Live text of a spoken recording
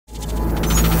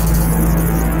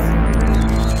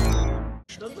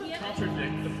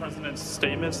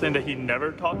statement saying that he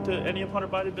never talked to any of Hunter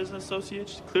Biden business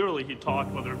associates? Clearly he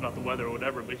talked, whether it's not the weather or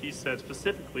whatever, but he said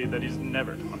specifically that he's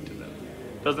never talked to them.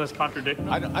 Doesn't this contradict him?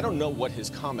 I don't know what his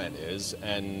comment is,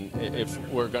 and if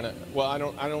we're gonna, well, I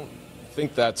don't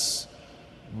think that's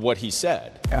what he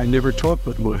said. I never talked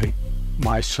with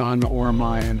my son or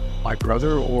my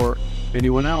brother or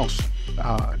anyone else,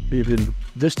 even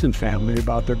distant family,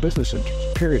 about their business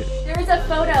interests, period. There is a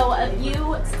photo of you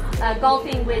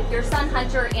golfing with your son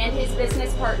Hunter and his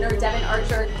business partner Devin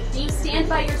Archer. Do you stand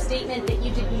by your statement that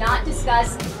you did not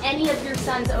discuss any of your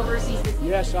son's overseas business?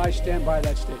 Yes, I stand by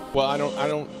that statement. Well, I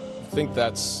don't think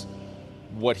that's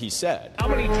what he said. How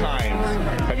many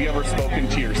times have you ever spoken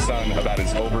to your son about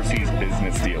his overseas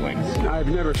business dealings? I've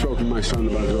never spoken to my son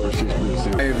about his overseas business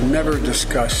dealings. I've never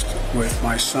discussed with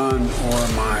my son or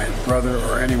my brother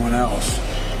or anyone else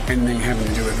anything having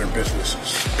to do with their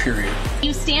businesses, period.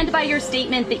 You stand by your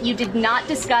statement that you did not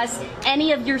discuss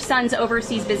any of your son's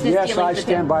overseas business dealings? Yes, I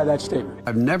stand by that statement.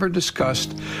 I've never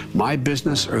discussed my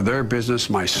business or their business,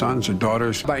 my sons or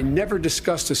daughters. I never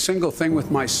discussed a single thing with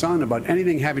my son about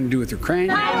anything having to do with Ukraine.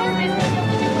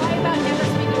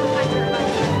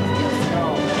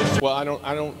 Well, I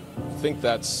don't think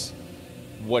that's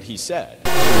what he said.